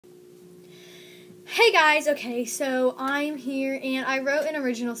Hey guys, okay, so I'm here and I wrote an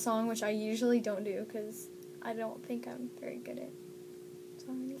original song, which I usually don't do because I don't think I'm very good at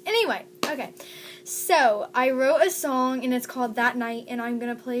songwriting. Anyway, okay, so I wrote a song and it's called That Night, and I'm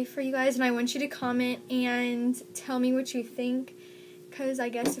going to play for you guys, and I want you to comment and tell me what you think, because I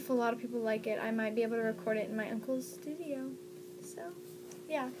guess if a lot of people like it, I might be able to record it in my uncle's studio. So,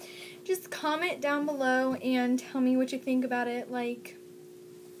 yeah, just comment down below and tell me what you think about it, like,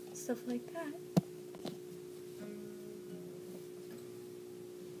 stuff like that.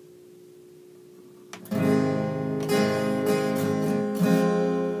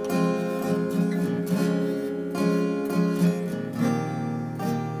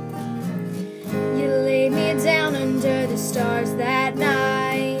 Down under the stars that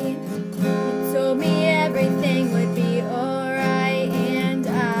night, you told me everything would be alright, and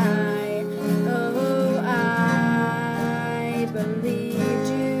I believed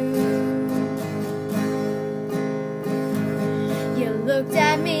you. You looked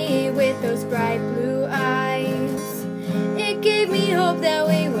at me with those bright blue eyes. It gave me hope that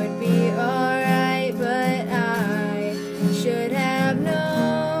we would be alright, but I should have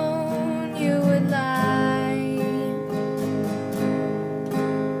known you would lie.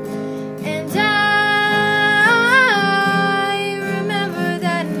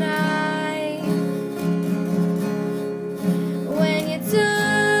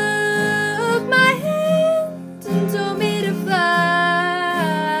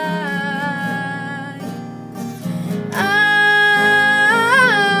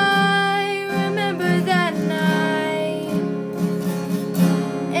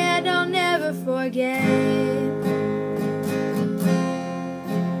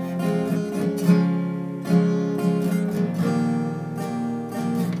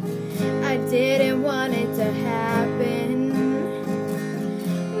 I didn't want it to happen,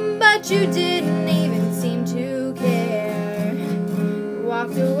 but you didn't even seem to care.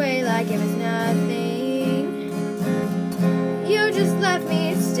 Walked away like it was nothing. You just left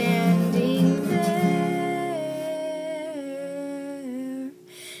me